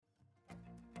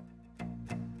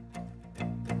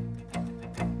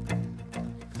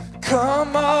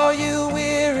Come all you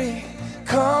weary,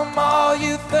 come all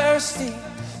you thirsty,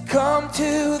 come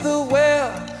to the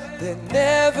well that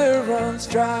never runs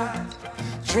dry.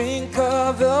 Drink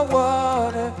of the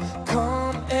water,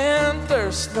 come and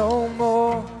thirst no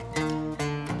more.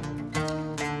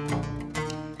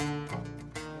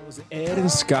 It was Ed and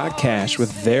Scott Cash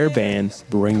with their band,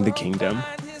 Bring the Kingdom.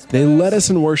 They led us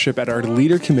in worship at our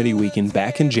Leader Committee Weekend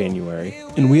back in January,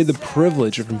 and we had the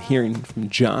privilege of hearing from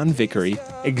John Vickery,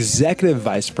 Executive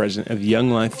Vice President of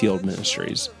Young Life Field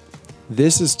Ministries.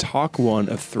 This is talk 1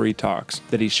 of 3 talks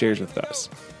that he shares with us.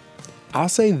 I'll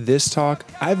say this talk,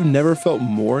 I've never felt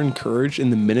more encouraged in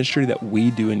the ministry that we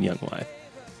do in Young Life.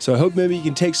 So I hope maybe you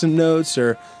can take some notes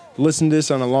or listen to this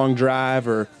on a long drive,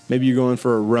 or maybe you're going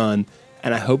for a run,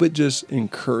 and I hope it just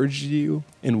encourages you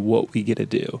in what we get to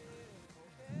do.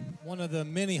 One of the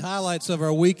many highlights of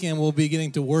our weekend will be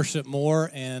getting to worship more,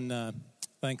 and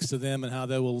thanks to them and how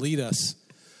they will lead us.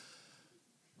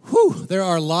 Whew, there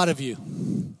are a lot of you.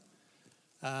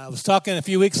 I was talking a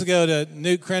few weeks ago to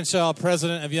Newt Crenshaw,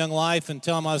 president of Young Life, and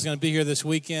telling him I was going to be here this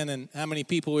weekend and how many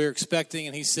people we were expecting,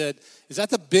 and he said, "Is that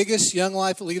the biggest Young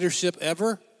Life leadership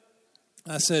ever?"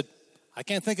 I said, "I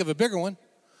can't think of a bigger one."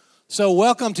 So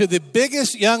welcome to the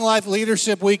biggest Young Life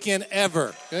leadership weekend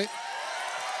ever. Okay?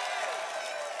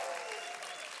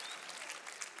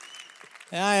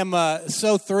 I am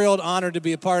so thrilled, honored to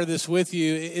be a part of this with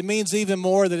you. It means even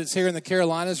more that it's here in the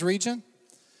Carolinas region,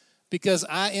 because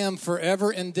I am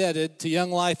forever indebted to Young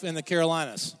Life in the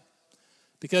Carolinas,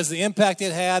 because the impact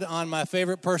it had on my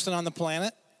favorite person on the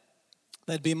planet,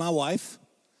 that'd be my wife.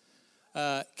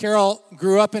 Carol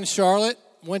grew up in Charlotte,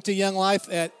 went to Young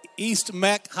Life at East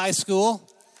Meck High School,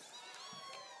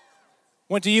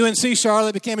 went to UNC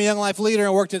Charlotte, became a Young Life leader,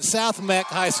 and worked at South Meck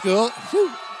High School.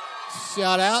 Whew.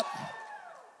 Shout out.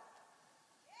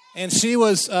 And she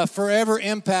was forever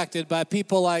impacted by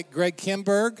people like Greg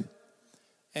Kimberg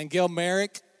and Gail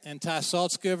Merrick and Ty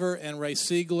Saltzgiver and Ray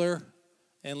Siegler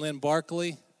and Lynn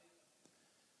Barkley.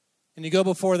 And you go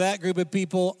before that group of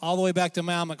people all the way back to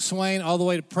Mal McSwain, all the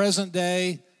way to present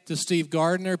day to Steve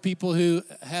Gardner, people who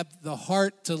have the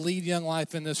heart to lead Young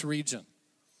Life in this region.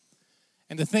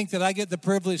 And to think that I get the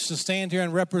privilege to stand here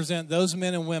and represent those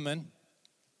men and women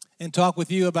and talk with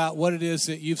you about what it is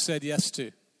that you've said yes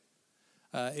to.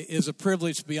 Is a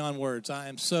privilege beyond words. I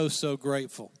am so, so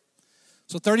grateful.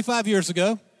 So 35 years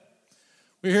ago,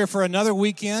 we were here for another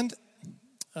weekend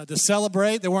to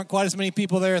celebrate. There weren't quite as many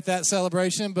people there at that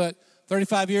celebration, but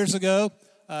 35 years ago,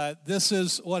 this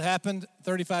is what happened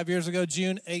 35 years ago,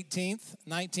 June 18th,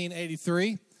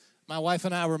 1983. My wife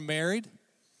and I were married.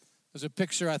 There's a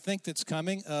picture, I think, that's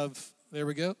coming of, there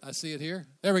we go. I see it here.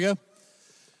 There we go.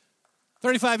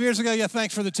 35 years ago, yeah,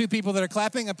 thanks for the 2 people that are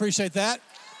clapping. I appreciate that.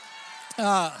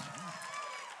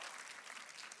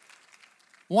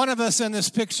 One of us in this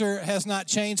picture has not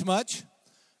changed much,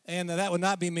 and that would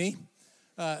not be me.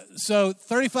 So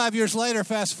 35 years later,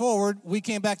 fast forward, we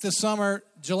came back this summer,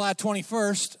 July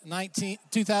 21st,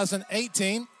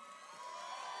 2018,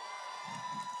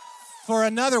 for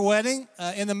another wedding.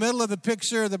 In the middle of the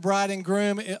picture, the bride and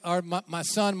groom, my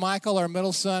son Michael, our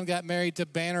middle son, got married to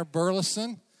Banner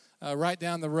Burleson right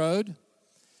down the road.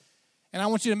 And I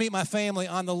want you to meet my family.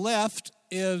 On the left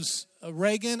is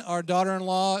Reagan, our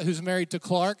daughter-in-law, who's married to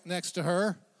Clark, next to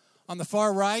her. On the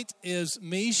far right is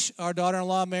Mish, our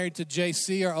daughter-in-law, married to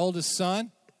JC, our oldest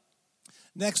son.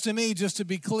 Next to me, just to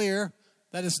be clear,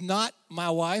 that is not my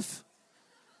wife.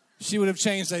 She would have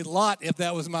changed a lot if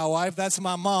that was my wife. That's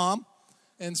my mom.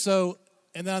 And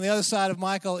then on the other side of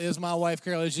Michael is my wife,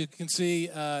 Carol. As you can see,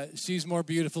 she's more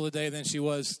beautiful today than she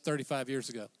was 35 years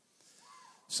ago.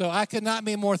 So I could not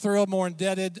be more thrilled, more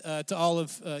indebted to all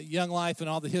of Young Life and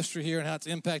all the history here and how it's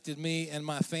impacted me and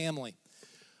my family.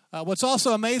 What's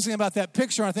also amazing about that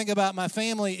picture, when I think about my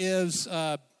family, is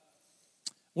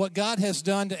what God has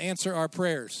done to answer our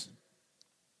prayers.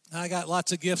 I got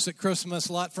lots of gifts at Christmas,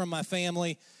 a lot from my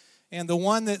family. And the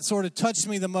one that sort of touched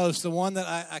me the most, the one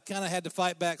that I kind of had to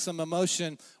fight back some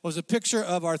emotion, was a picture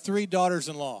of our 3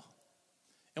 daughters-in-law.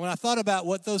 And when I thought about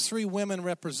what those 3 women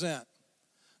represent,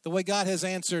 the way God has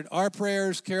answered our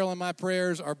prayers, Carol and my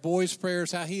prayers, our boys'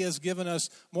 prayers, how He has given us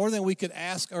more than we could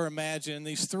ask or imagine.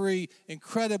 These 3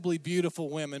 incredibly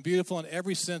beautiful women, beautiful in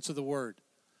every sense of the word.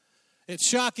 It's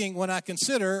shocking when I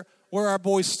consider where our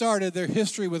boys started their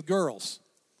history with girls.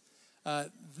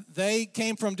 They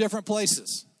came from different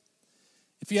places.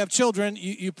 If you have children,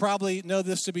 you probably know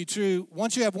this to be true.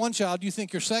 Once you have one child, you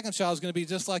think your second child is going to be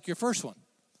just like your first one.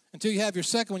 Until you have your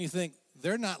second one, you think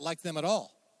they're not like them at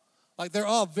all. Like, they're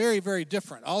all very, very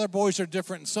different. All our boys are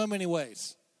different in so many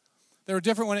ways. They were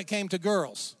different when it came to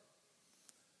girls.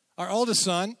 Our oldest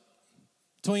son,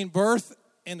 Between birth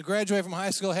and graduating from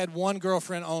high school, had one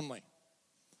girlfriend only.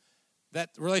 That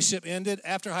relationship ended.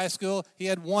 After high school, he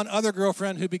had one other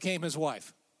girlfriend who became his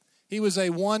wife. He was a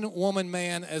one-woman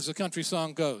man, as the country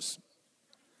song goes.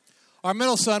 Our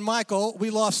middle son, Michael, we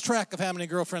lost track of how many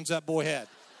girlfriends that boy had.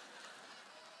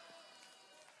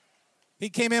 He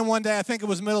came in one day, I think it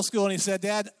was middle school, and he said,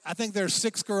 "Dad, I think there's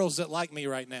 6 girls that like me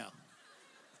right now."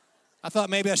 I thought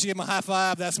maybe I should give him a high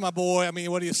five. That's my boy. I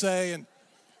mean, what do you say? And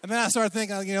then I started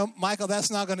thinking, Michael, that's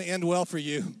not going to end well for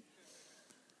you.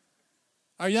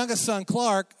 Our youngest son,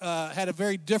 Clark, had a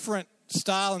very different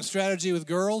style and strategy with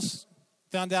girls.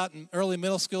 Found out in early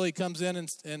middle school, he comes in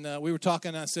and we were talking,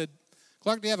 and I said,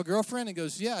 "Clark, do you have a girlfriend?" He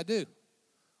goes, "Yeah, I do."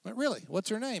 I went, "Really? What's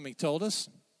her name?" He told us.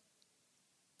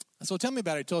 I said, "Well, tell me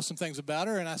about her." He told us some things about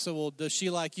her, and I said, "Well, does she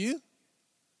like you?"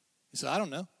 He said, "I don't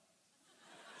know."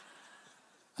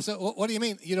 I said, "Well, what do you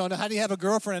mean? You don't know? How do you have a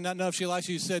girlfriend and not know if she likes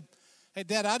you?" He said, "Hey,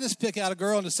 Dad, I just pick out a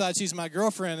girl and decide she's my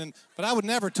girlfriend, but I would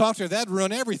never talk to her. That'd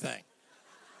ruin everything."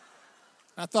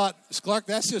 I thought, "Clark,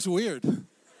 that's just weird."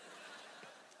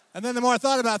 And then the more I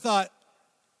thought about it, I thought,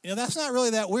 that's not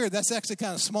really that weird. That's actually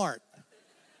kind of smart.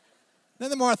 Then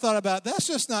the more I thought about it, that's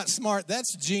just not smart.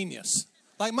 That's genius.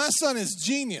 Like, my son is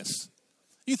genius.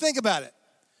 You think about it.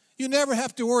 You never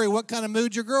have to worry what kind of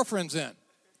mood your girlfriend's in.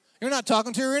 You're not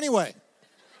talking to her anyway.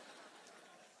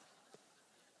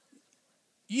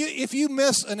 If you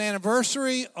miss an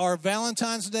anniversary or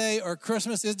Valentine's Day or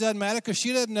Christmas, it doesn't matter because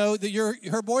she doesn't know that you're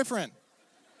her boyfriend.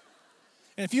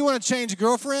 And if you want to change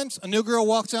girlfriends, a new girl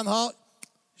walks down the hall,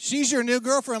 she's your new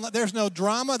girlfriend. There's no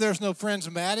drama. There's no friends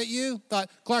mad at you. Thought,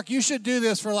 Clark, you should do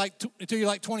this for until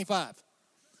you're 25.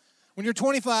 When you're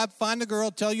 25, find a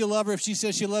girl, tell you love her. If she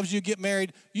says she loves you, get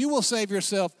married. You will save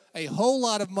yourself a whole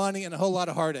lot of money and a whole lot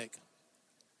of heartache.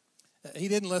 He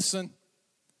didn't listen.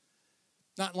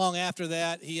 Not long after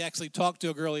that, he actually talked to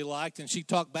a girl he liked, and she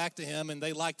talked back to him, and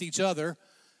they liked each other,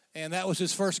 and that was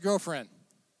his first girlfriend.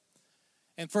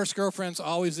 And first girlfriends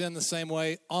always end the same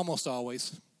way, almost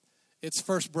always. It's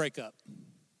first breakup.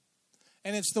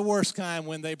 And it's the worst kind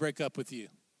when they break up with you.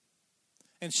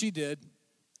 And she did.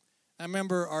 I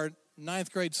remember our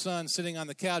 9th grade son sitting on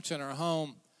the couch in our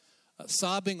home,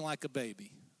 sobbing like a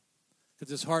baby because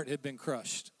his heart had been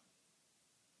crushed.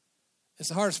 It's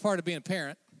the hardest part of being a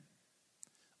parent,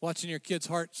 watching your kids'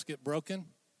 hearts get broken,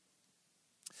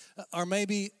 or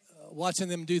maybe watching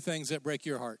them do things that break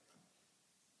your heart.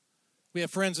 We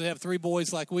have friends that have 3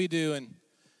 boys like we do, and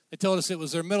they told us it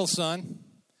was their middle son,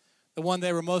 the one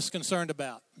they were most concerned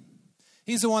about.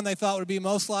 He's the one they thought would be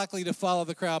most likely to follow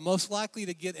the crowd, most likely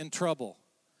to get in trouble.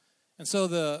 And so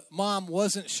the mom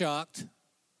wasn't shocked.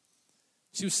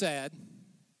 She was sad.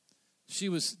 She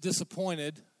was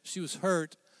disappointed. She was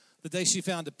hurt the day she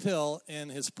found a pill in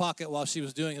his pocket while she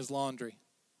was doing his laundry.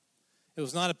 It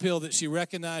was not a pill that she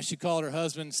recognized. She called her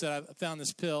husband and said, "I found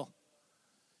this pill."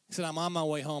 He said, "I'm on my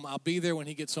way home. I'll be there when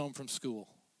he gets home from school."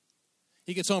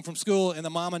 He gets home from school, and the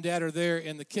mom and dad are there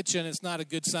in the kitchen. It's not a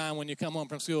good sign when you come home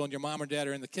from school and your mom or dad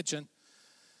are in the kitchen.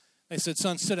 They said,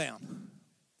 "Son, sit down."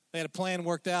 They had a plan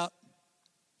worked out.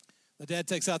 The dad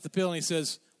takes out the pill, and he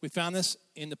says, "We found this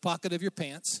in the pocket of your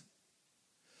pants.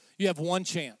 You have one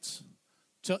chance.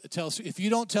 Tell us, if you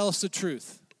don't tell us the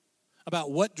truth about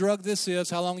what drug this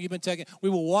is, how long you've been taking, we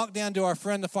will walk down to our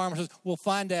friend, the pharmacist. We'll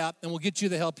find out, and we'll get you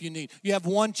the help you need. You have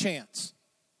one chance."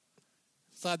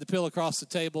 Slide the pill across the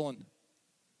table, and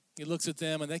he looks at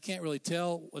them, and they can't really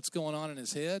tell what's going on in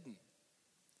his head. And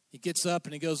he gets up,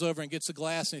 and he goes over and gets a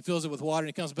glass, and he fills it with water, and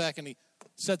he comes back, and he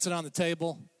sets it on the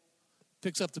table,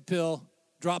 picks up the pill,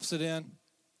 drops it in,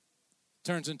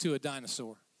 turns into a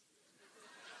dinosaur.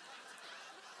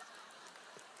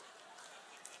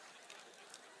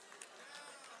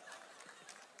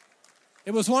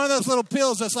 It was one of those little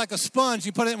pills that's like a sponge.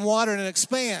 You put it in water and it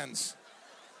expands.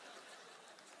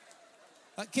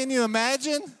 Can you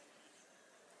imagine?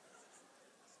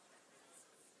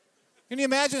 Can you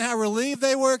imagine how relieved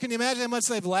they were? Can you imagine how much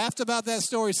they've laughed about that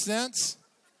story since?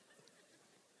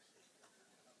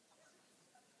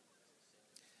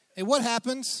 Hey, what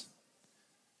happens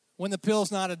when the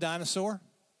pill's not a dinosaur?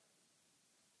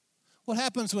 What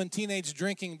happens when teenage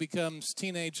drinking becomes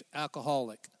teenage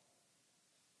alcoholic?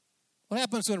 What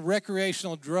happens when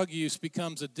recreational drug use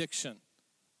becomes addiction?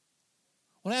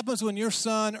 What happens when your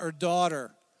son or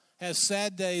daughter has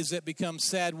sad days that become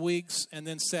sad weeks and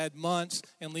then sad months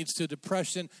and leads to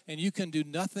depression and you can do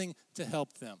nothing to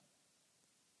help them?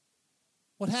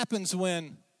 What happens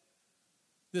when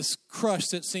this crush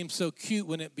that seemed so cute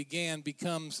when it began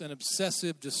becomes an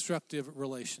obsessive, destructive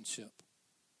relationship?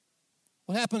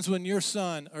 What happens when your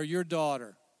son or your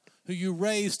daughter, who you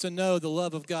raised to know the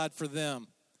love of God for them,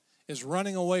 is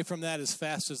running away from that as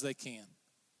fast as they can.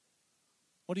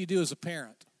 What do you do as a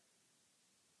parent?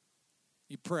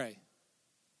 You pray.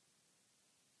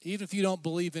 Even if you don't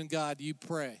believe in God, you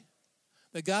pray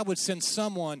that God would send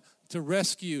someone to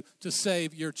rescue, to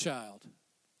save your child.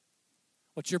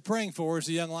 What you're praying for is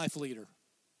a Young Life leader.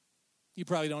 You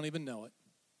probably don't even know it.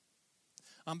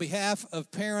 On behalf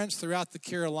of parents throughout the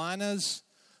Carolinas,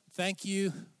 thank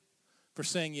you for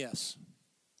saying yes.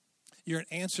 You're an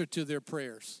answer to their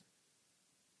prayers.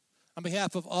 On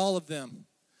behalf of all of them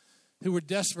who were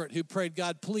desperate, who prayed,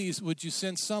 God, please, would you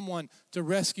send someone to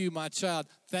rescue my child?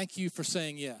 Thank you for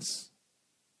saying yes.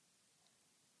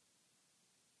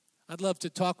 I'd love to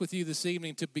talk with you this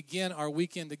evening to begin our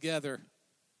weekend together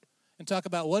and talk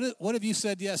about what have you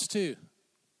said yes to?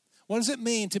 What does it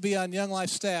mean to be on Young Life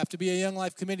staff, to be a Young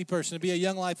Life committee person, to be a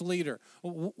Young Life leader?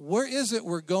 Where is it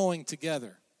we're going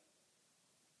together?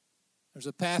 There's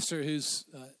a pastor who's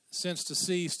since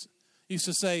deceased, used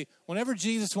to say, whenever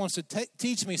Jesus wants to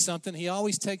teach me something, he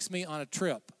always takes me on a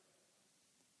trip.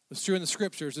 It's true in the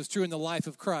scriptures. It's true in the life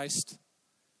of Christ.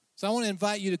 So I want to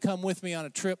invite you to come with me on a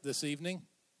trip this evening.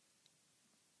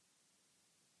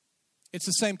 It's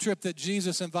the same trip that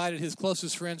Jesus invited his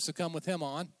closest friends to come with him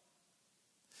on.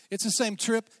 It's the same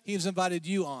trip he's invited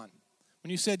you on.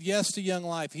 When you said yes to Young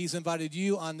Life, he's invited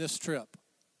you on this trip.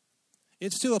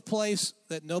 It's to a place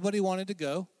that nobody wanted to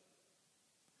go.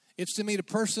 It's to meet a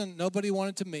person nobody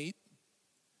wanted to meet.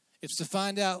 It's to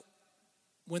find out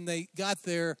when they got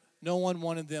there, no one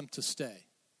wanted them to stay.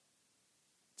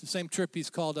 It's the same trip he's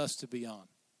called us to be on.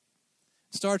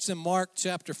 It starts in Mark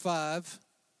chapter 5.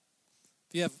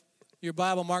 If you have your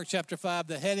Bible, Mark chapter 5,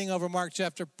 the heading over Mark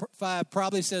chapter 5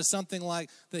 probably says something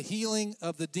like the healing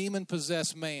of the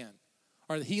demon-possessed man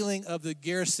or the healing of the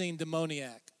Gerasene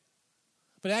demoniac.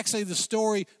 But actually the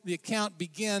story, the account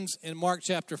begins in Mark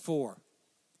chapter 4.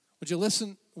 Would you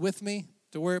listen with me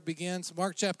to where it begins?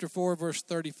 Mark chapter 4, verse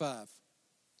 35.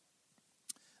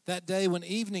 That day when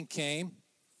evening came,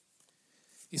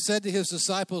 he said to his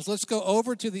disciples, let's go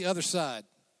over to the other side.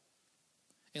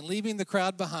 And leaving the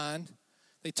crowd behind,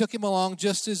 they took him along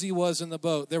just as he was in the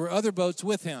boat. There were other boats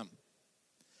with him.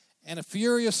 And a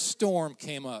furious storm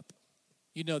came up.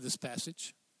 You know this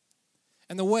passage.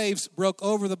 And the waves broke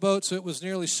over the boat so it was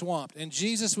nearly swamped. And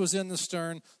Jesus was in the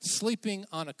stern, sleeping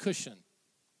on a cushion.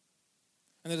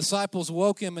 And the disciples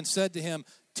woke him and said to him,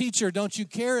 Teacher, don't you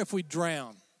care if we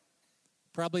drown?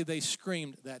 Probably they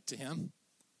screamed that to him.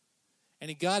 And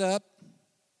he got up,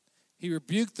 he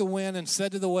rebuked the wind and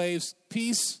said to the waves,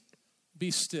 Peace, be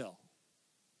still.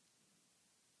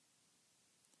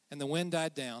 And the wind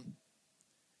died down,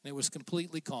 and it was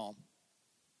completely calm.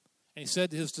 And he said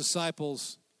to his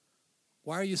disciples,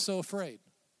 Why are you so afraid?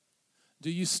 Do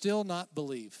you still not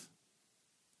believe?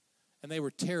 And they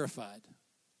were terrified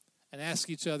and asked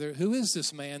each other, Who is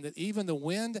this man that even the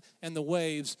wind and the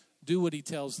waves do what he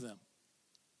tells them?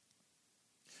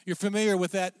 You're familiar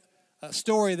with that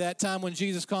story, that time when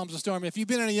Jesus calms the storm. If you've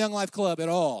been in a Young Life club at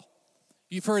all,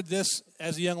 you've heard this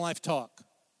as a Young Life talk.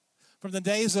 From the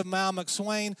days of Mal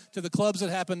McSwain to the clubs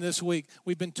that happened this week,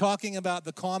 we've been talking about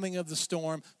the calming of the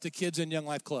storm to kids in Young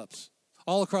Life clubs,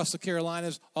 all across the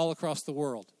Carolinas, all across the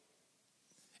world.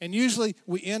 And usually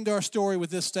we end our story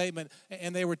with this statement,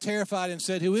 and they were terrified and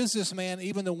said, Who is this man?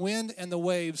 Even the wind and the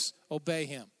waves obey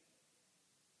him.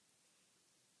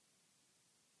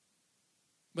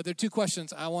 But there are two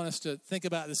questions I want us to think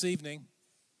about this evening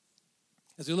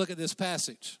as we look at this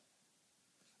passage.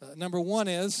 Number one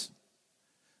is,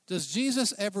 does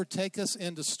Jesus ever take us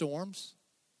into storms?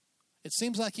 It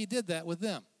seems like he did that with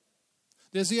them.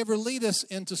 Does he ever lead us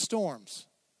into storms?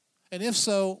 And if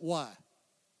so, why?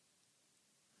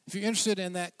 If you're interested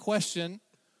in that question,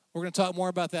 we're going to talk more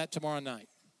about that tomorrow night.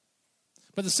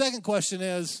 But the second question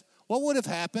is, what would have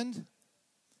happened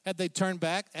had they turned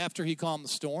back after he calmed the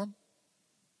storm?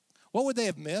 What would they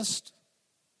have missed?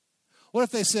 What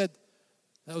if they said,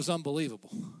 That was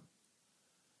unbelievable.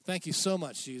 Thank you so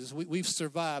much, Jesus. We've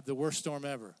survived the worst storm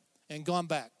ever and gone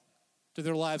back to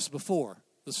their lives before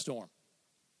the storm.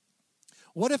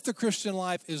 What if the Christian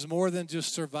life is more than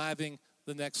just surviving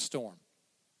the next storm?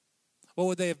 What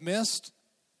would they have missed?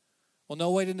 Well,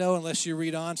 no way to know unless you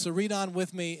read on. So read on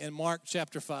with me in Mark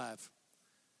chapter 5.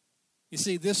 You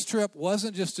see, this trip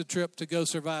wasn't just a trip to go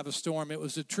survive a storm. It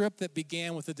was a trip that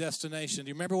began with a destination. Do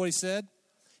you remember what he said?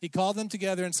 He called them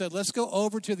together and said, let's go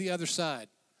over to the other side.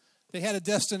 They had a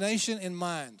destination in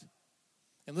mind.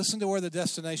 And listen to where the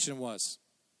destination was.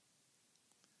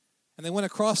 And they went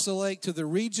across the lake to the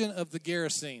region of the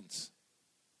Gerasenes.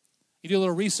 You do a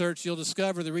little research, you'll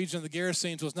discover the region of the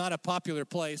Gerasenes was not a popular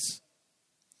place.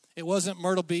 It wasn't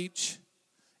Myrtle Beach.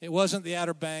 It wasn't the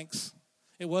Outer Banks.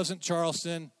 It wasn't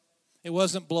Charleston. It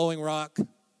wasn't Blowing Rock.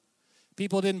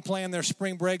 People didn't plan their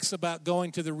spring breaks about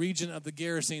going to the region of the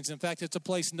Gerasenes. In fact, it's a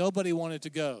place nobody wanted to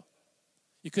go.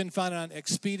 You couldn't find it on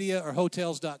Expedia or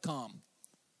Hotels.com.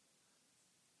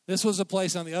 This was a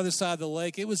place on the other side of the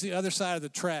lake. It was the other side of the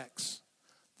tracks.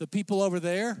 The people over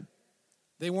there,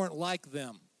 they weren't like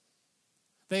them.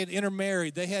 They had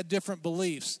intermarried. They had different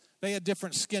beliefs. They had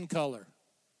different skin color.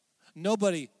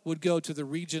 Nobody would go to the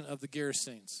region of the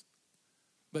Gerasenes.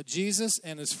 But Jesus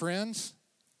and his friends,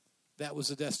 that was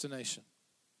the destination.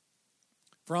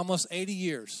 For almost 80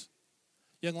 years,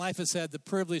 Young Life has had the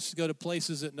privilege to go to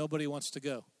places that nobody wants to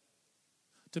go.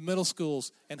 To middle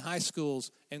schools and high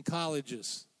schools and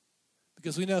colleges.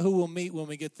 Because we know who we'll meet when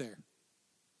we get there.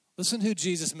 Listen who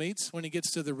Jesus meets when he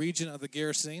gets to the region of the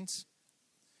Gerasenes.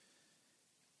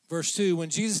 Verse 2, when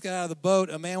Jesus got out of the boat,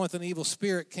 a man with an evil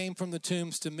spirit came from the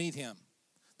tombs to meet him.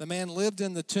 The man lived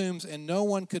in the tombs, and no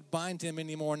one could bind him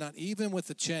anymore, not even with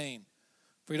a chain.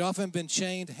 For he'd often been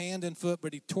chained hand and foot,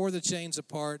 but he tore the chains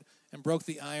apart and broke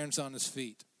the irons on his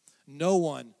feet. No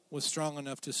one was strong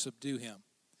enough to subdue him.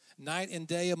 Night and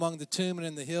day among the tomb and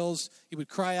in the hills, he would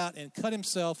cry out and cut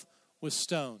himself with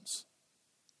stones.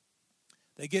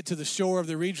 They get to the shore of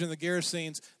the region of the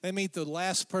Gerasenes. They meet the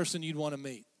last person you'd want to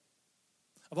meet.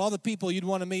 Of all the people you'd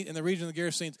want to meet in the region of the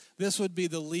Gerasenes, this would be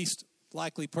the least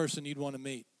likely person you'd want to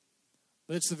meet.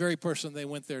 But it's the very person they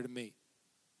went there to meet.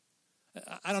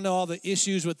 I don't know all the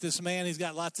issues with this man. He's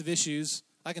got lots of issues.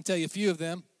 I can tell you a few of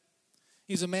them.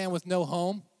 He's a man with no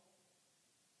home.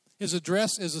 His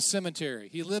address is a cemetery.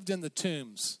 He lived in the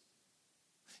tombs.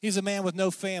 He's a man with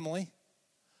no family.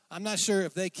 I'm not sure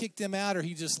if they kicked him out or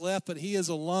he just left, but he is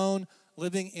alone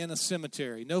living in a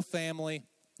cemetery. No family,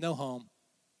 no home.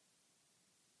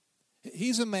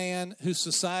 He's a man whose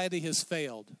society has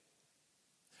failed.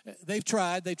 They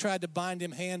tried to bind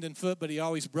him hand and foot, but he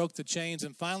always broke the chains.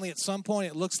 And finally, at some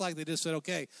point, it looks like they just said,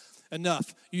 okay,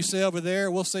 enough. You stay over there,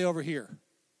 we'll stay over here.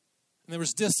 And there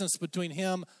was distance between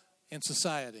him and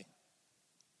society.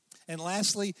 And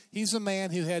lastly, he's a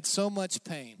man who had so much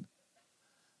pain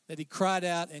that he cried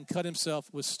out and cut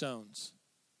himself with stones.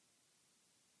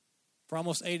 For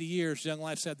almost 80 years, Young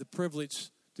Life's had the privilege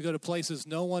to go to places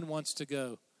no one wants to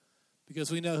go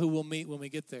because we know who we'll meet when we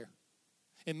get there.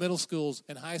 In middle schools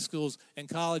and high schools and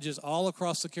colleges all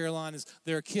across the Carolinas,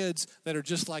 there are kids that are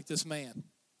just like this man.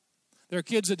 There are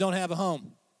kids that don't have a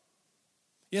home.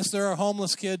 Yes, there are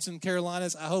homeless kids in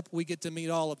Carolinas. I hope we get to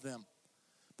meet all of them.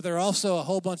 But there are also a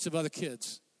whole bunch of other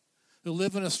kids who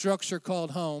live in a structure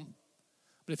called home.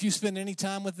 But if you spend any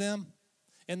time with them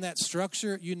in that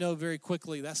structure, you know very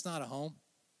quickly that's not a home.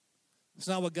 It's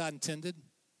not what God intended.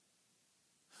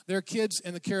 There are kids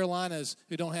in the Carolinas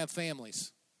who don't have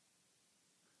families.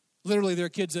 Literally, there are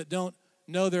kids that don't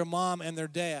know their mom and their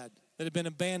dad, that have been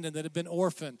abandoned, that have been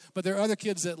orphaned. But there are other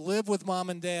kids that live with mom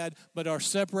and dad but are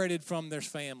separated from their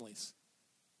families.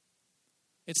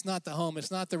 It's not the home.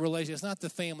 It's not the relationship. It's not the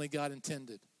family God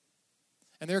intended.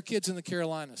 And there are kids in the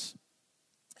Carolinas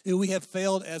who we have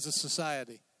failed as a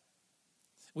society.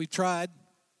 We've tried.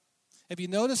 Have you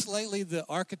noticed lately the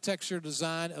architecture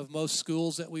design of most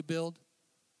schools that we build?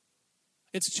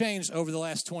 It's changed over the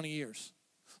last 20 years.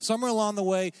 Somewhere along the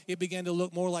way, it began to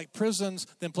look more like prisons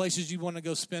than places you want to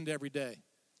go spend every day.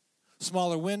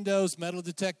 Smaller windows, metal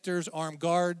detectors, armed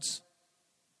guards.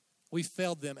 We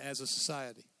failed them as a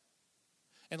society.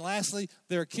 And lastly,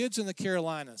 there are kids in the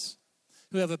Carolinas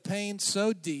who have a pain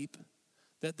so deep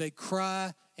that they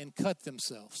cry and cut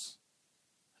themselves.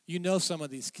 You know some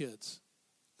of these kids.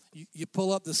 You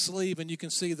pull up the sleeve and you can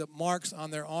see the marks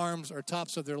on their arms or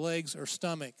tops of their legs or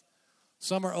stomach.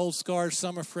 Some are old scars,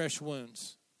 some are fresh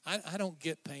wounds. I don't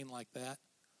get pain like that,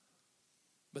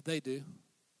 but they do.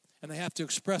 And they have to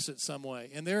express it some way.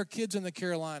 And there are kids in the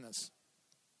Carolinas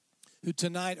who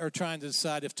tonight are trying to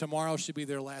decide if tomorrow should be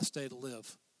their last day to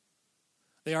live.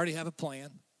 They already have a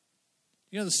plan.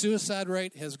 You know, the suicide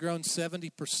rate has grown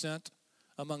 70%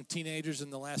 among teenagers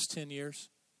in the last 10 years.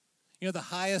 You know, the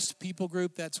highest people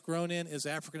group that's grown in is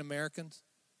African Americans.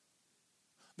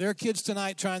 There are kids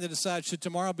tonight trying to decide, should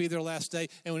tomorrow be their last day?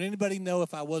 And would anybody know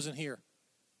if I wasn't here?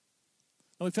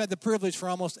 And we've had the privilege for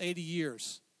almost 80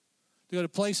 years to go to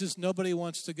places nobody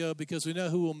wants to go because we know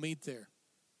who will meet there.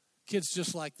 Kids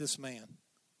just like this man.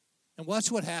 And watch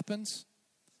what happens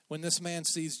when this man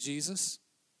sees Jesus.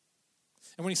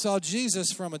 And when he saw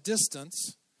Jesus from a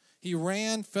distance, he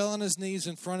ran, fell on his knees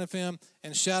in front of him,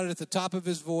 and shouted at the top of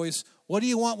his voice, "What do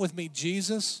you want with me,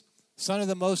 Jesus, Son of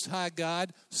the Most High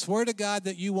God? Swear to God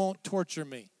that you won't torture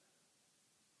me."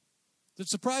 Did it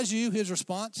surprise you, his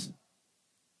response?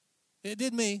 It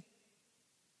did me.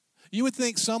 You would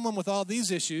think someone with all these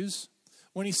issues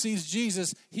when he sees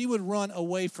Jesus, he would run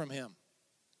away from him.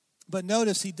 But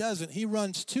notice he doesn't. He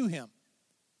runs to him.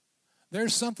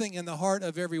 There's something in the heart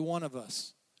of every one of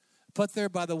us, put there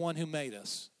by the one who made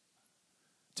us,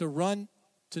 to run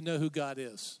to know who God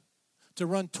is, to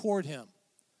run toward him,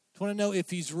 to want to know if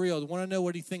he's real, to want to know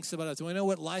what he thinks about us, to want to know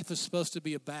what life is supposed to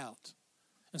be about.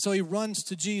 And so he runs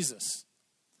to Jesus.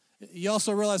 You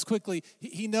also realize quickly,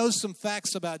 he knows some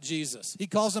facts about Jesus. He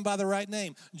calls him by the right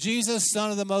name. Jesus,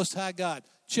 Son of the Most High God.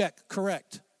 Check,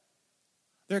 correct.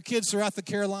 There are kids throughout the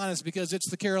Carolinas, because it's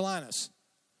the Carolinas,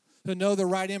 who know the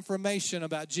right information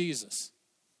about Jesus.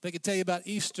 They could tell you about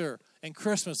Easter and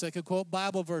Christmas. They could quote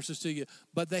Bible verses to you,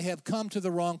 but they have come to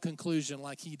the wrong conclusion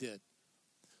like he did.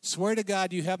 Swear to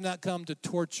God you have not come to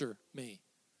torture me.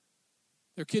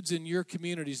 There are kids in your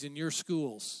communities, in your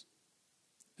schools,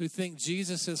 who think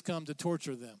Jesus has come to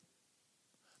torture them.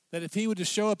 That if he were to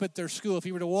show up at their school, if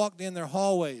he were to walk in their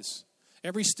hallways,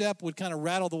 every step would kind of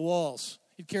rattle the walls.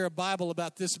 He'd carry a Bible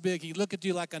about this big. He'd look at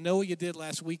you like, I know what you did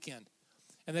last weekend.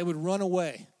 And they would run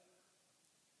away.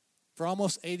 For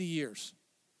almost 80 years,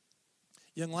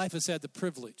 Young Life has had the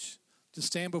privilege to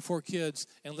stand before kids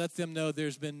and let them know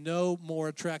there's been no more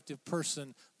attractive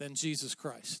person than Jesus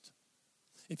Christ.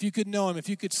 If you could know him, if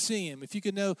you could see him, if you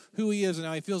could know who he is and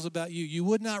how he feels about you, you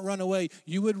would not run away.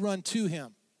 You would run to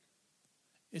him.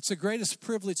 It's the greatest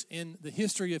privilege in the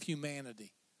history of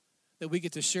humanity that we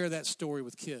get to share that story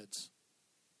with kids.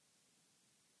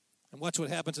 And watch what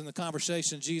happens in the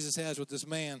conversation Jesus has with this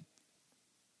man.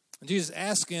 And Jesus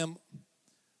asks him,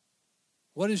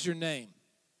 what is your name?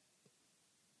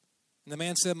 And the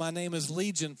man said, my name is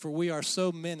Legion, for we are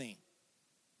so many.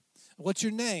 What's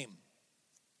your name?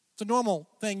 It's a normal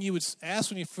thing you would ask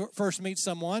when you first meet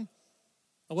someone.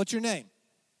 What's your name?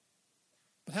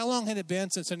 But how long had it been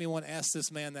since anyone asked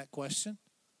this man that question?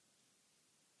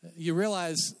 You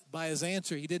realize by his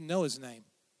answer he didn't know his name,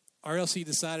 or else he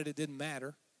decided it didn't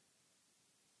matter.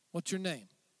 What's your name?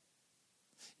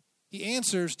 He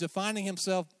answers, defining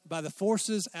himself by the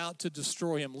forces out to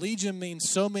destroy him. Legion means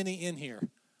so many in here.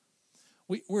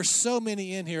 We're so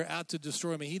many in here out to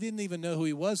destroy me. He didn't even know who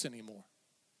he was anymore.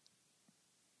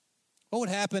 What would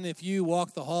happen if you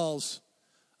walked the halls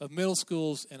of middle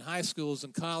schools and high schools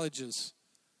and colleges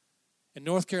in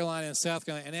North Carolina and South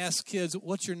Carolina and asked kids,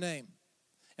 what's your name?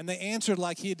 And they answered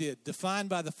like he did, defined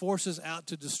by the forces out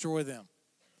to destroy them.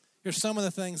 Here's some of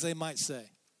the things they might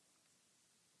say.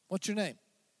 What's your name?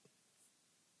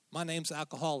 My name's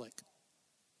Alcoholic.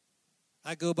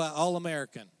 I go by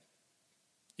All-American.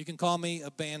 You can call me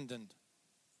abandoned.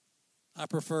 I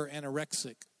prefer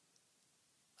anorexic.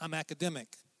 I'm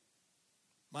academic.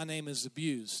 My name is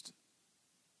abused.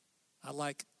 I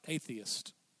like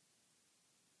atheist.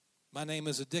 My name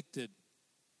is addicted.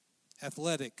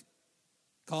 Athletic.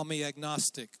 Call me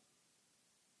agnostic.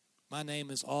 My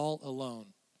name is all alone.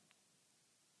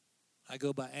 I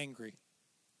go by angry.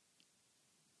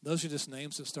 Those are just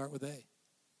names that start with A.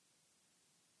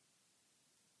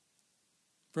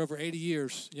 For over 80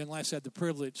 years, Young Life's had the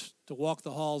privilege to walk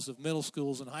the halls of middle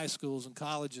schools and high schools and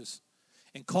colleges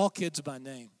and call kids by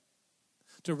name,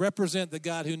 to represent the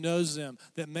God who knows them,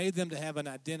 that made them to have an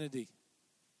identity.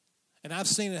 And I've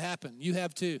seen it happen. You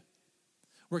have too.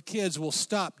 Where kids will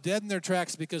stop dead in their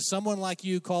tracks because someone like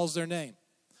you calls their name.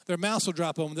 Their mouths will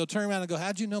drop open. They'll turn around and go,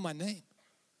 how'd you know my name?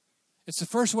 It's the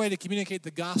first way to communicate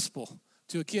the gospel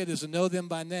to a kid, is to know them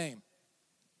by name.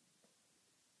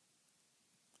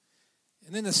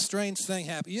 And then this strange thing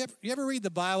happened. You ever read the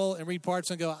Bible and read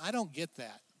parts and go, I don't get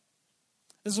that.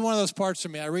 This is one of those parts for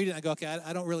me. I read it and I go, okay,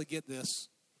 I don't really get this.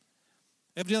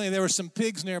 Evidently, there were some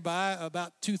pigs nearby,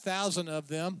 about 2,000 of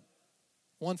them,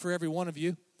 one for every one of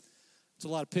you. It's a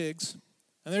lot of pigs.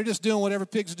 And they're just doing whatever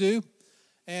pigs do.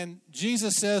 And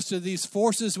Jesus says to these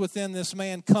forces within this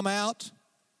man, come out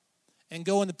and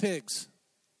go in the pigs.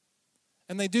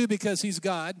 And they do because he's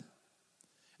God.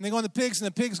 And they go in the pigs, and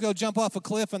the pigs go jump off a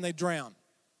cliff, and they drown.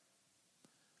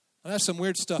 Well, that's some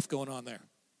weird stuff going on there.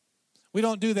 We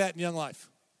don't do that in Young Life.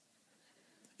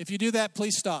 If you do that,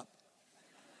 please stop.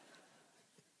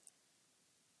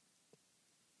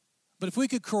 But if we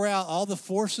could corral all the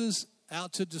forces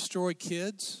out to destroy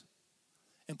kids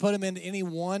and put them into any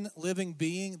one living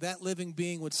being, that living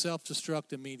being would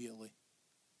self-destruct immediately.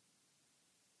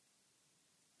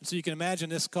 And so you can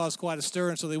imagine this caused quite a stir.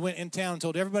 And so they went in town and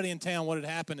told everybody in town what had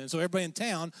happened. And so everybody in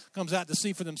town comes out to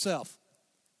see for themselves.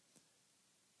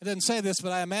 It doesn't say this,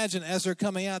 but I imagine as they're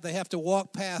coming out, they have to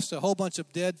walk past a whole bunch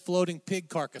of dead, floating pig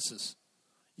carcasses.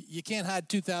 You can't hide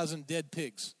 2,000 dead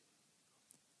pigs.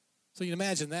 So you can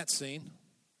imagine that scene.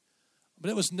 But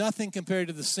it was nothing compared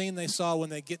to the scene they saw when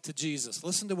they get to Jesus.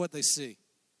 Listen to what they see.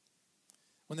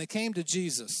 When they came to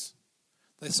Jesus,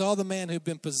 They saw the man who'd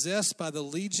been possessed by the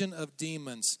legion of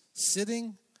demons,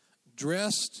 sitting,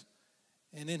 dressed,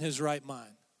 and in his right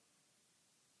mind.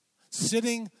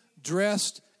 Sitting,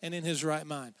 dressed, and in his right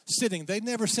mind. Sitting. They'd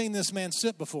never seen this man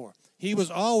sit before. He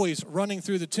was always running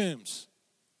through the tombs.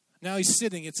 Now he's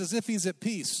sitting. It's as if he's at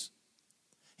peace.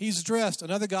 He's dressed.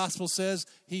 Another gospel says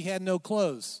he had no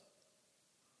clothes.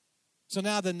 So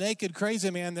now the naked, crazy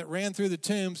man that ran through the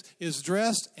tombs is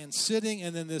dressed and sitting,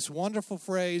 and then this wonderful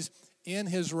phrase, in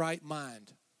his right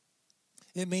mind.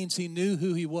 It means he knew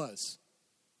who he was.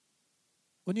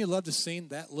 Wouldn't you love to have seen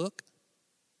that look?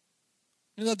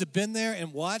 You'd love to have been there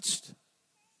and watched?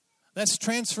 That's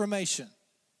transformation.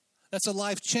 That's a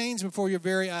life change before your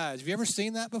very eyes. Have you ever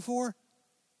seen that before?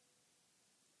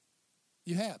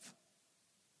 You have.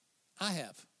 I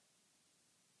have.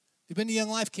 You've been to Young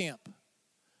Life Camp.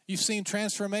 You've seen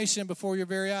transformation before your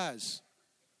very eyes.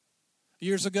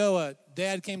 Years ago, a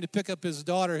dad came to pick up his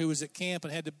daughter who was at camp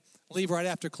and had to leave right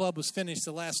after club was finished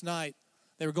the last night.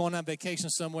 They were going on vacation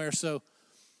somewhere, so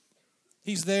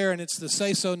he's there, and it's the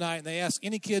say-so night, and they ask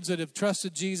any kids that have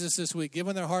trusted Jesus this week,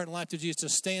 given their heart and life to Jesus, to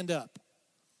stand up.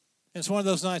 And it's one of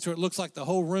those nights where it looks like the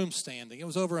whole room's standing. It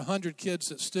was over 100 kids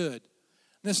that stood.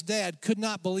 And this dad could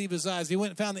not believe his eyes. He went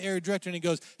and found the area director, and he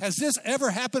goes, "Has this ever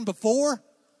happened before?"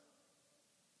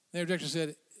 The area director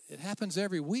said, "It happens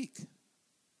every week."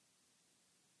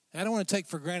 And I don't want to take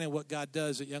for granted what God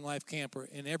does at Young Life Camp or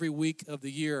in every week of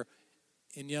the year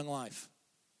in Young Life.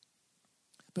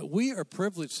 But we are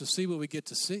privileged to see what we get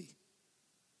to see.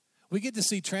 We get to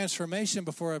see transformation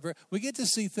before our we get to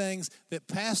see things that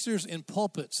pastors in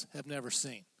pulpits have never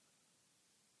seen.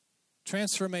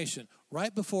 Transformation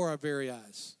right before our very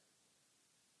eyes.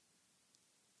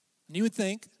 And you would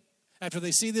think, after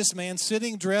they see this man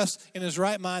sitting dressed in his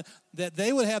right mind, that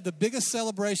they would have the biggest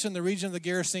celebration the region of the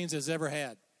Gerasenes has ever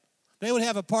had. They would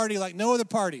have a party like no other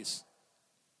parties.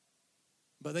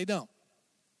 But they don't.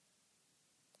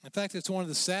 In fact, it's one of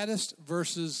the saddest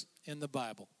verses in the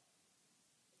Bible.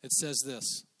 It says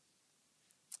this,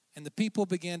 "And the people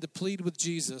began to plead with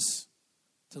Jesus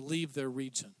to leave their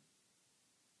region."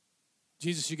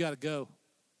 Jesus, you got to go.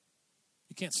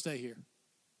 You can't stay here.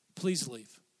 Please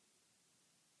leave.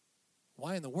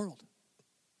 Why in the world?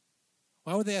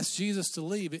 Why would they ask Jesus to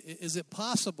leave? Is it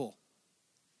possible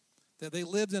that they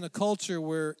lived in a culture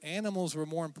where animals were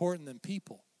more important than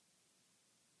people?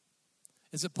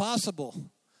 Is it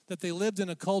possible that they lived in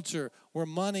a culture where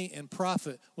money and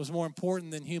profit was more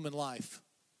important than human life?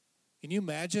 Can you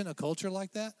imagine a culture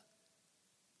like that?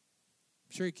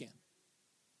 I'm sure you can.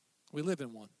 We live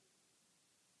in one.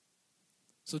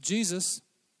 So Jesus,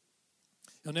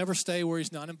 he'll never stay where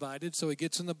he's not invited, so he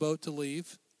gets in the boat to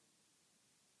leave.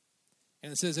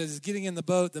 And it says, as he's getting in the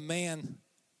boat, the man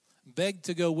begged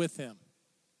to go with him.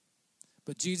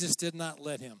 But Jesus did not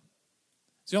let him.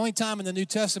 It's the only time in the New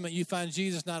Testament you find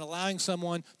Jesus not allowing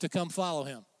someone to come follow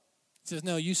him. He says,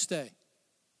 no, you stay.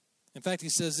 In fact, he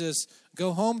says this,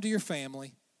 go home to your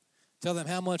family, tell them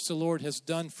how much the Lord has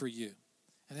done for you,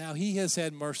 and how he has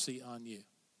had mercy on you.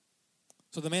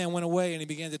 So the man went away and he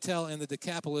began to tell in the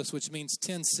Decapolis, which means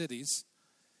 10 cities,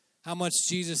 how much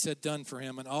Jesus had done for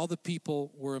him, and all the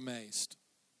people were amazed.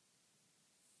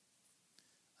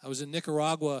 I was in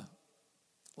Nicaragua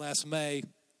last May.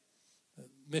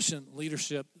 Mission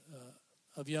leadership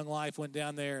of Young Life went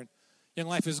down there. And Young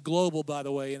Life is global, by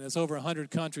the way, and it's over 100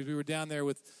 countries. We were down there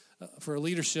for a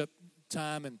leadership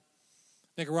time, and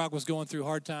Nicaragua was going through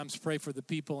hard times. Pray for the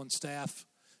people and staff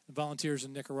and volunteers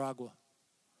in Nicaragua.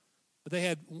 But they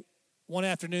had, one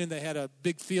afternoon, they had a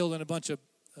big field and a bunch of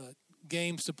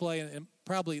games to play, and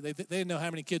probably they didn't know how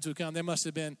many kids would come. There must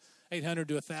have been 800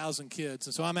 to 1,000 kids.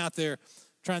 And so I'm out there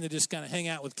trying to just kind of hang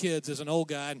out with kids as an old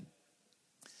guy.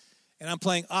 And I'm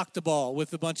playing octoball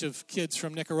with a bunch of kids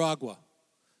from Nicaragua,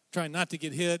 trying not to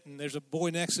get hit. And there's a boy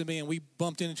next to me, and we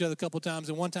bumped into each other a couple of times.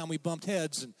 And one time we bumped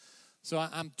heads. And so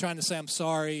I'm trying to say I'm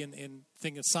sorry and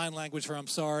thinking sign language for I'm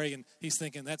sorry. And he's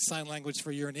thinking that's sign language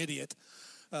for you're an idiot.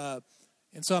 And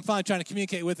so I'm finally trying to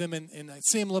communicate with him. And I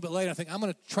see him a little bit later. I think I'm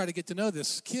going to try to get to know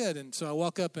this kid. And so I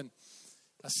walk up and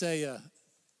I say,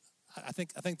 I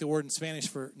think the word in Spanish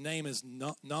for name is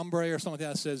nombre or something like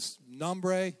that. It says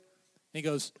nombre. And he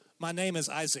goes, my name is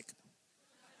Isaac.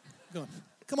 I'm going,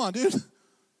 come on, dude.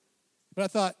 But I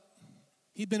thought,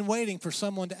 he'd been waiting for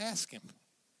someone to ask him.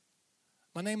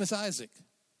 My name is Isaac.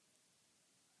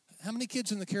 How many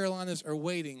kids in the Carolinas are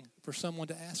waiting for someone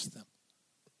to ask them?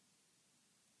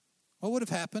 What would have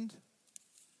happened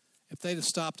if they'd have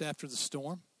stopped after the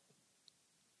storm?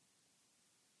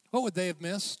 What would they have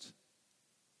missed?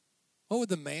 What would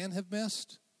the man have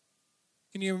missed?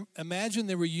 Can you imagine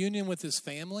the reunion with his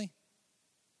family?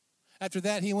 After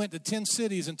that, he went to 10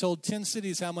 cities and told 10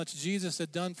 cities how much Jesus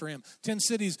had done for him. 10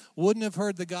 cities wouldn't have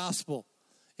heard the gospel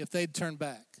if they'd turned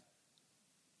back.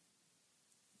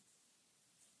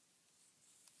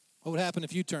 What would happen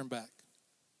if you turned back?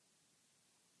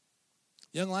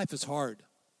 Young life is hard.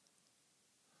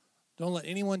 Don't let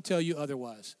anyone tell you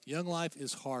otherwise. Young life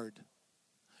is hard.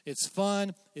 It's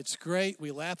fun. It's great.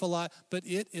 We laugh a lot, but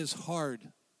it is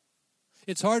hard.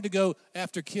 It's hard to go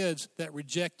after kids that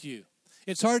reject you.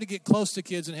 It's hard to get close to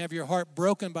kids and have your heart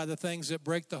broken by the things that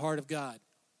break the heart of God.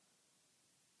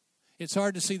 It's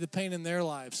hard to see the pain in their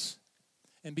lives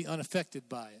and be unaffected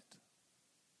by it.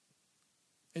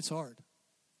 It's hard.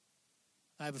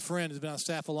 I have a friend who's been on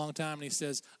staff a long time, and he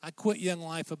says, I quit Young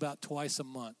Life about twice a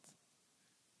month.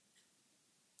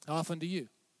 How often do you?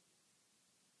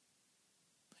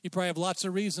 You probably have lots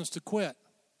of reasons to quit.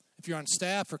 If you're on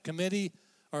staff or committee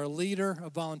or a leader, a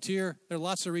volunteer, there are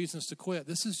lots of reasons to quit.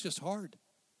 This is just hard.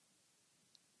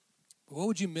 But what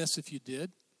would you miss if you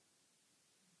did?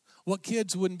 What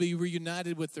kids wouldn't be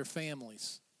reunited with their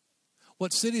families?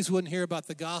 What cities wouldn't hear about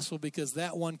the gospel because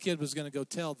that one kid was going to go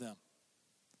tell them?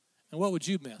 And what would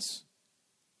you miss?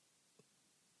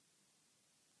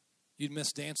 You'd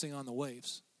miss dancing on the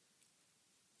waves.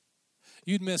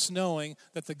 You'd miss knowing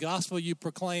that the gospel you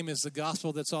proclaim is the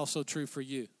gospel that's also true for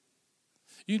you.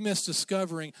 You'd miss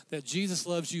discovering that Jesus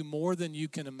loves you more than you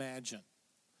can imagine.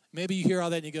 Maybe you hear all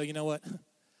that and you go, you know what?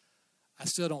 I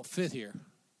still don't fit here.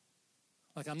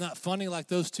 Like, I'm not funny like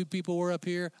those two people were up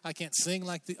here. I can't sing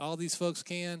like all these folks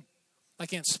can. I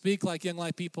can't speak like Young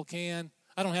Life people can.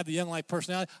 I don't have the Young Life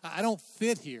personality. I don't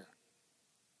fit here.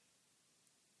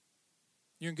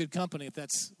 You're in good company if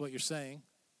that's what you're saying.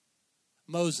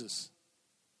 Moses,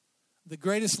 the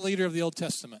greatest leader of the Old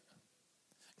Testament.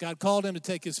 God called him to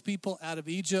take his people out of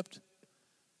Egypt.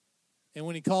 And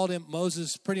when he called him,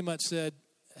 Moses pretty much said,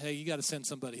 hey, you got to send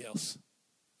somebody else.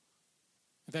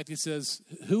 In fact, he says,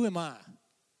 who am I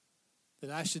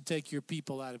that I should take your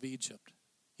people out of Egypt?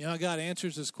 You know how God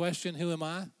answers this question, who am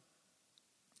I?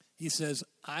 He says,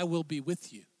 I will be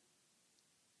with you.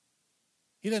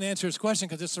 He doesn't answer his question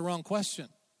because it's the wrong question.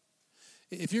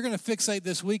 If you're going to fixate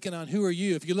this weekend on who are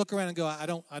you, if you look around and go, I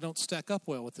don't stack up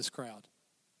well with this crowd,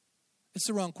 it's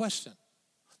the wrong question.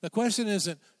 The question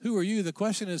isn't who are you, the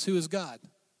question is who is God?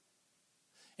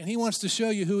 And he wants to show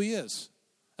you who he is.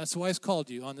 That's why he's called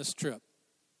you on this trip.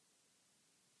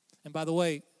 And by the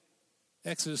way,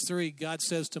 Exodus 3, God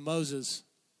says to Moses,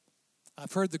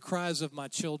 I've heard the cries of my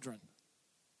children.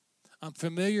 I'm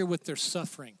familiar with their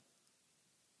suffering.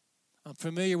 I'm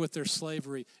familiar with their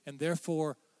slavery, and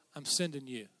therefore I'm sending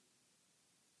you.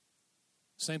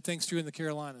 Same thing's true in the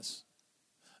Carolinas.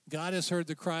 God has heard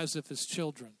the cries of his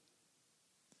children.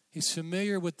 He's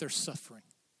familiar with their suffering.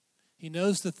 He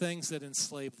knows the things that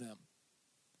enslave them.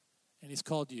 And he's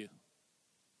called you.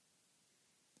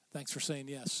 Thanks for saying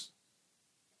yes.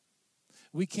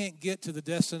 We can't get to the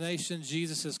destination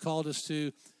Jesus has called us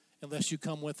to unless you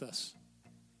come with us.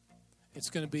 It's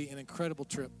going to be an incredible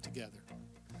trip together.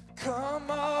 Come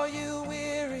all you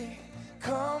weary,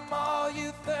 come all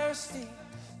you thirsty,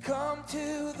 come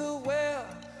to the well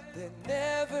that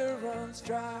never runs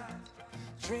dry.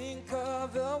 Drink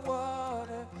of the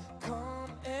water,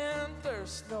 come and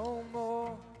thirst no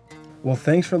more. Well,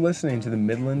 thanks for listening to the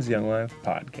Midlands Young Life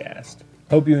podcast.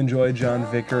 Hope you enjoyed John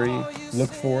Vickery. Look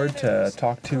forward to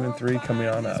Talk 2 and 3 coming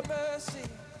on up.